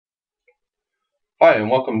Hi,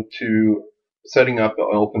 and welcome to setting up an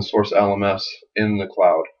open source LMS in the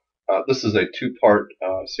cloud. This is a two-part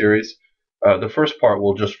series. The first part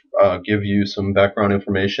will just give you some background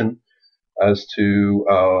information as to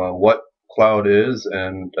what cloud is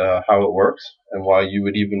and how it works and why you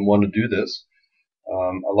would even want to do this.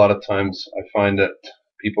 A lot of times I find that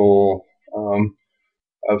people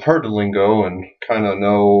have heard the lingo and kind of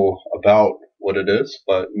know about what it is,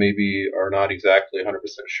 but maybe are not exactly 100%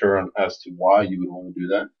 sure as to why you would want to do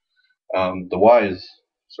that. The why is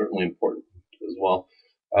certainly important as well.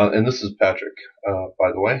 And this is Patrick,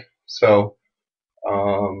 by the way. So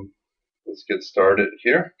let's get started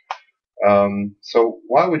here. So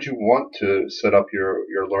why would you want to set up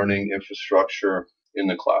your learning infrastructure in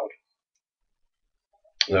the cloud?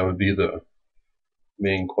 That would be the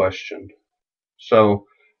main question. So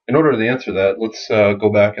in order to answer that, let's go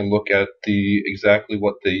back and look at exactly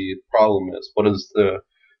what the problem is. What is the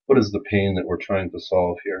pain that we're trying to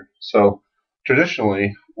solve here? So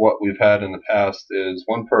traditionally, what we've had in the past is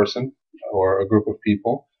one person or a group of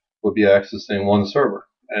people would be accessing one server,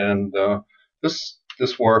 and this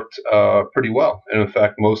worked pretty well. And in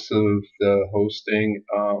fact, most of the hosting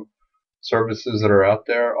services that are out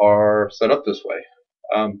there are set up this way.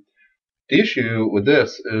 The issue with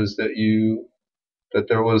this is that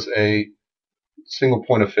there was a single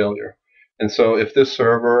point of failure. And so if this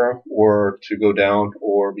server were to go down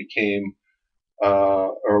or became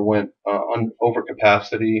or went over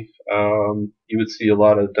capacity, you would see a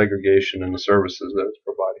lot of degradation in the services that it's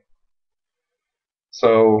providing.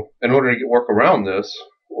 So in order to work around this,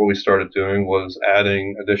 what we started doing was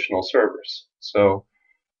adding additional servers. So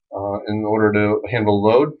in order to handle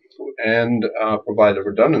load and provide the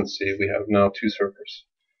redundancy, we have now two servers.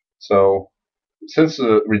 So since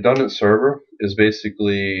the redundant server is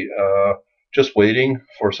basically just waiting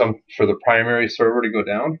for the primary server to go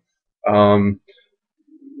down,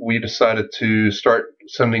 we decided to start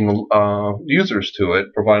sending users to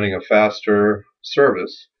it, providing a faster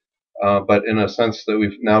service. But in a sense that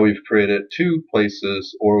we've created two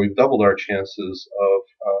places, or we've doubled our chances of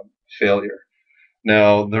failure.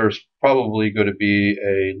 Now, there's probably going to be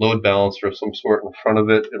a load balancer of some sort in front of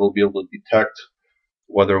it. It'll be able to detect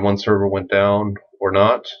whether one server went down or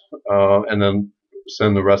not, and then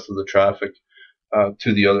send the rest of the traffic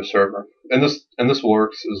to the other server. And this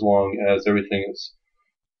works as long as everything is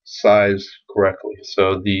sized correctly.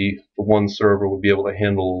 So the one server will be able to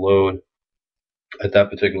handle the load at that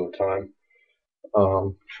particular time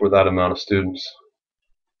for that amount of students.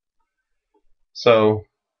 So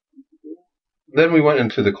then we went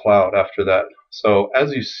into the cloud after that. So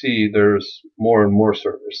as you see, there's more and more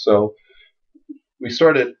servers. So we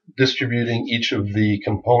started distributing each of the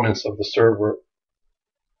components of the server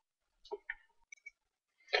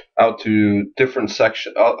out to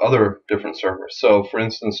other different servers. So for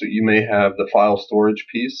instance, you may have the file storage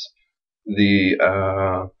piece, the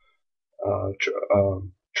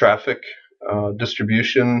traffic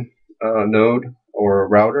distribution node or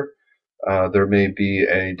router. There may be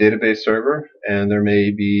a database server, and there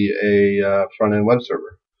may be a front-end web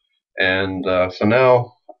server. And so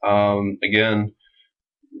now, again,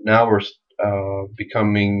 now we're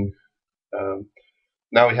becoming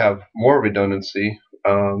now we have more redundancy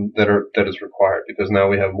that is required, because now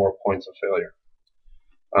we have more points of failure.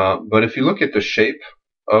 But if you look at the shape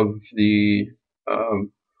of the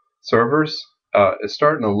servers, it's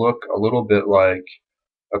starting to look a little bit like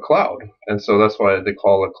a cloud, and so that's why they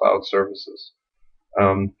call it cloud services.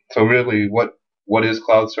 So really, what is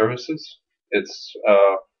cloud services? It's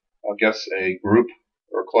I guess a group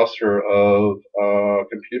or cluster of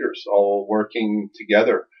computers all working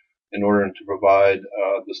together in order to provide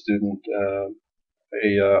the student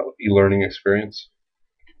a e-learning experience.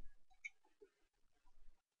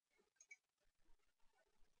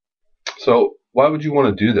 So why would you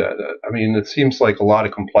want to do that? I mean, it seems like a lot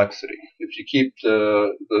of complexity. If you keep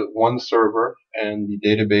the one server and the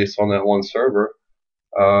database on that one server,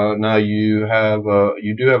 now you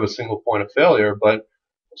do have a single point of failure, but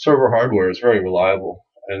server hardware is very reliable,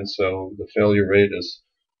 and so the failure rate is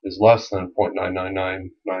less than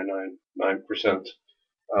 0.999999%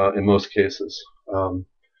 in most cases.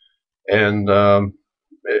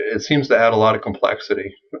 It seems to add a lot of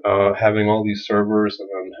complexity, having all these servers and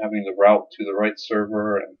then having the route to the right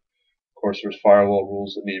server, and of course there's firewall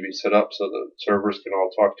rules that need to be set up so the servers can all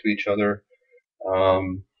talk to each other.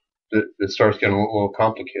 It starts getting a little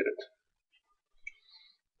complicated.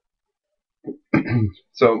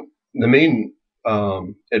 So the main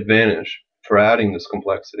advantage for adding this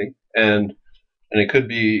complexity, and it could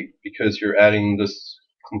be because you're adding this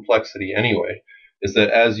complexity anyway, is that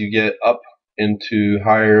as you get up into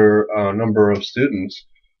higher number of students,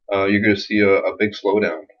 you're going to see a big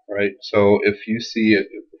slowdown, right? So if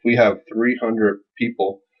we have 300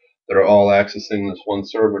 people that are all accessing this one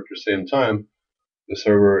server at the same time, the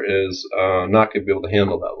server is not going to be able to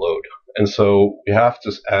handle that load. And so we have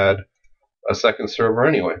to add a second server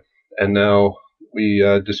anyway. And now we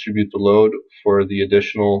distribute the load for the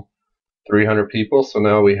additional 300 people. So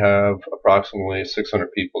now we have approximately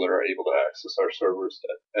 600 people that are able to access our servers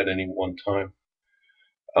at any one time.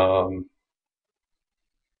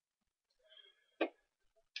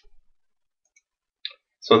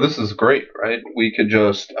 So this is great, right? We could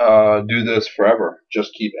just do this forever.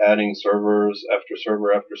 Just keep adding servers after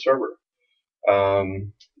server after server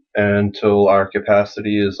until our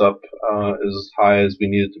capacity is up as high as we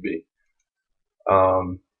need it to be.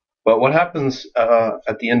 But what happens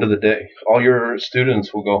at the end of the day? All your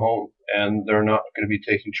students will go home and they're not going to be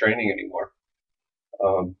taking training anymore,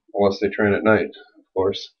 unless they train at night, of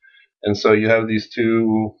course. And so you have these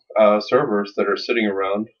two servers that are sitting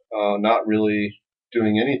around, not really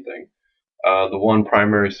doing anything. The one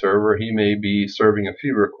primary server, he may be serving a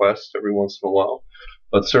few requests every once in a while,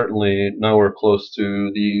 but certainly nowhere close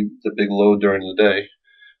to the big load during the day.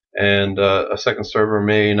 And a second server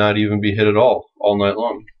may not even be hit at all night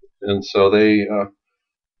long. And so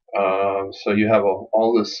so you have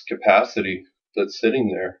all this capacity that's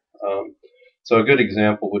sitting there. So a good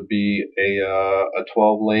example would be a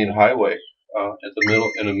 12-lane highway in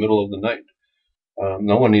the middle of the night.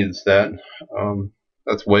 No one needs that.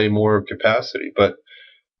 That's way more capacity. But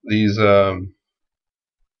these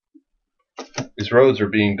roads are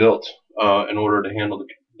being built in order to handle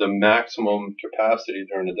the maximum capacity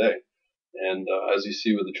during the day. And as you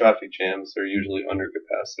see with the traffic jams, they're usually under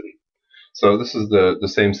capacity. So this is the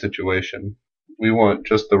same situation. We want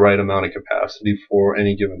just the right amount of capacity for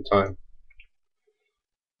any given time.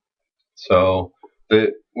 So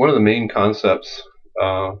one of the main concepts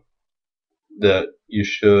that you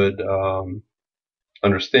should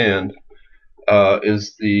understand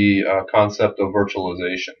is the concept of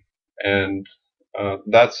virtualization. And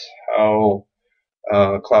that's how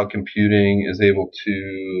cloud computing is able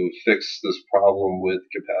to fix this problem with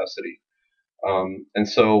capacity. And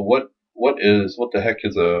so what the heck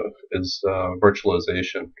is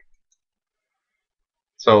virtualization?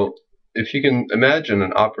 So if you can imagine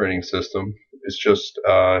an operating system, it's just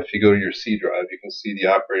if you go to your C drive, you can see the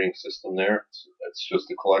operating system there. It's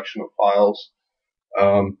just a collection of files.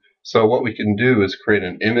 So what we can do is create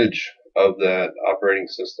an image of that operating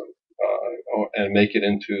system and make it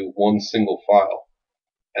into one single file.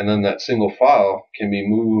 And then that single file can be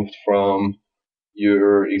moved from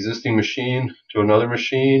your existing machine to another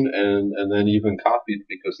machine and then even copied,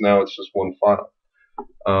 because now it's just one file.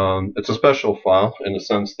 It's a special file in the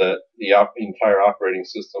sense that the entire operating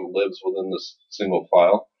system lives within this single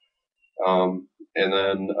file. And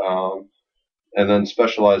then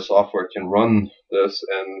specialized software can run this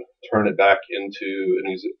and turn it back into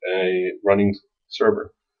a running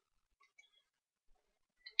server.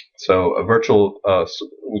 So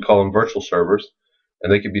we call them virtual servers,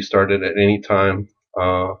 and they can be started at any time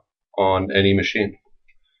on any machine.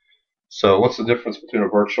 So what's the difference between a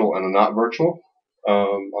virtual and a not virtual?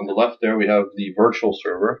 On the left there we have the virtual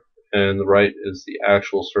server, and the right is the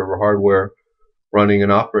actual server hardware running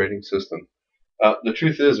an operating system. The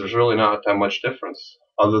truth is there's really not that much difference,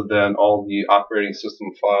 other than all the operating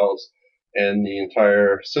system files and the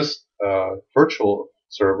entire virtual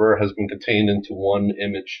server has been contained into one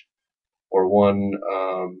image or one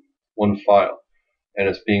file, and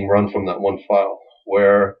it's being run from that one file.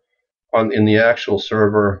 Where in the actual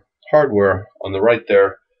server hardware on the right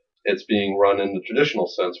there, it's being run in the traditional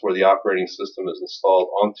sense, where the operating system is installed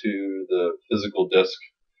onto the physical disk,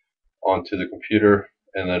 onto the computer,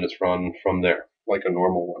 and then it's run from there like a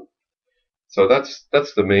normal one. So that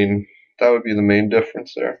would be the main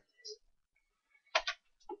difference there.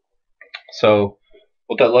 So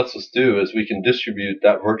what that lets us do is we can distribute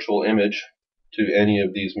that virtual image to any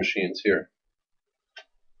of these machines here.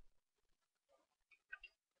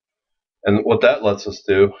 And what that lets us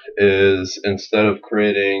do is, instead of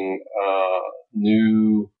creating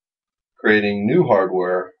new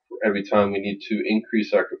hardware every time we need to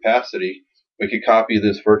increase our capacity, we could copy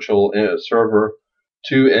this virtual server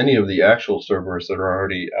to any of the actual servers that are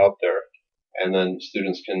already out there, and then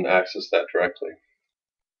students can access that directly.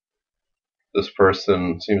 This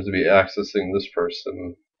person seems to be accessing this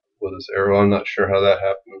person with this arrow. I'm not sure how that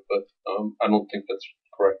happened, but I don't think that's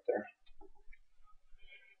correct there.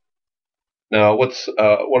 Now, what's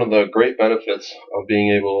one of the great benefits of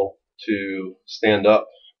being able to stand up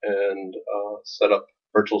and set up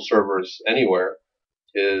virtual servers anywhere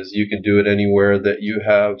is you can do it anywhere that you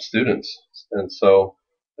have students. And so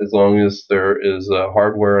as long as there is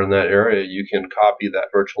hardware in that area, you can copy that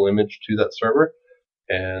virtual image to that server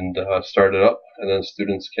and start it up, and then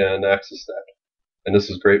students can access that. And this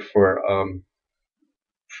is great for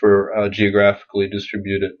geographically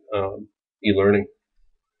distributed e-learning.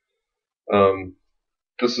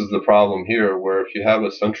 This is the problem here, where if you have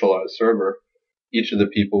a centralized server, each of the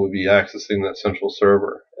people would be accessing that central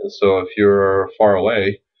server. And so if you're far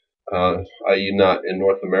away, i.e. not in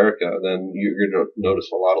North America, then you're going to notice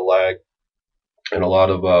a lot of lag and a lot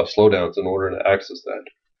of slowdowns in order to access that.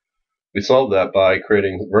 We solved that by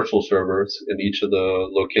creating virtual servers in each of the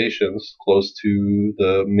locations close to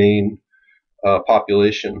the main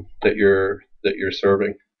population that you're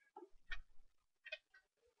serving.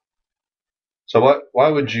 So why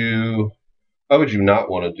would you not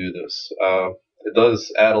want to do this? It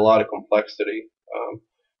does add a lot of complexity.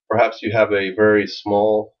 Perhaps you have a very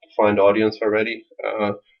small defined audience already,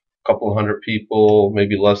 a couple hundred people,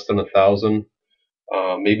 maybe less than 1,000.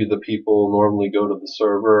 Maybe the people normally go to the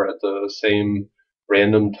server at the same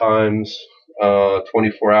random times,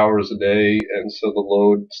 24 hours a day, and so the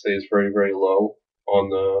load stays very, very low on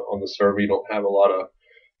the server. You don't have a lot of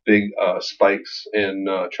big spikes in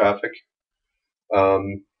traffic.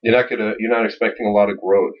 You're not expecting a lot of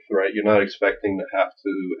growth, right? You're not expecting to have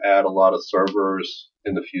to add a lot of servers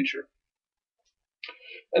in the future.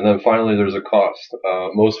 And then finally, there's a cost.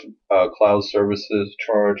 Most cloud services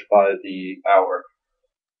charge by the hour.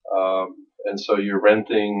 And so you're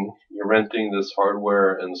renting this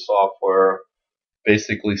hardware and software,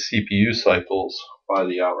 basically CPU cycles by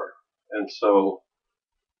the hour. And so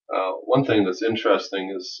one thing that's interesting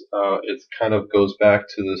is it kind of goes back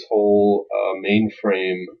to this whole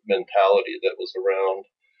mainframe mentality that was around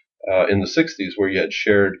in the 60s, where you had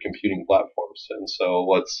shared computing platforms. And so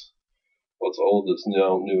what's old is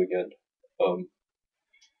now new again.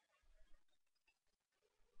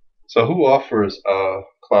 So who offers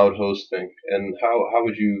cloud hosting, and how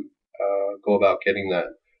would you go about getting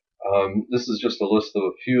that? This is just a list of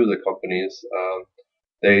a few of the companies.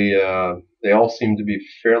 They all seem to be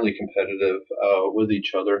fairly competitive with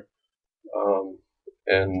each other,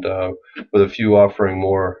 and with a few offering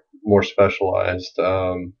more specialized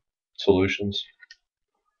solutions.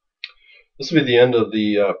 This will be the end of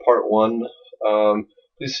the part one.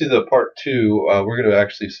 Please see the part two. We're going to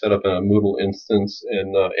actually set up a Moodle instance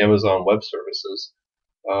in Amazon Web Services.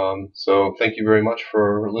 So thank you very much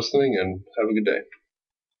for listening, and have a good day.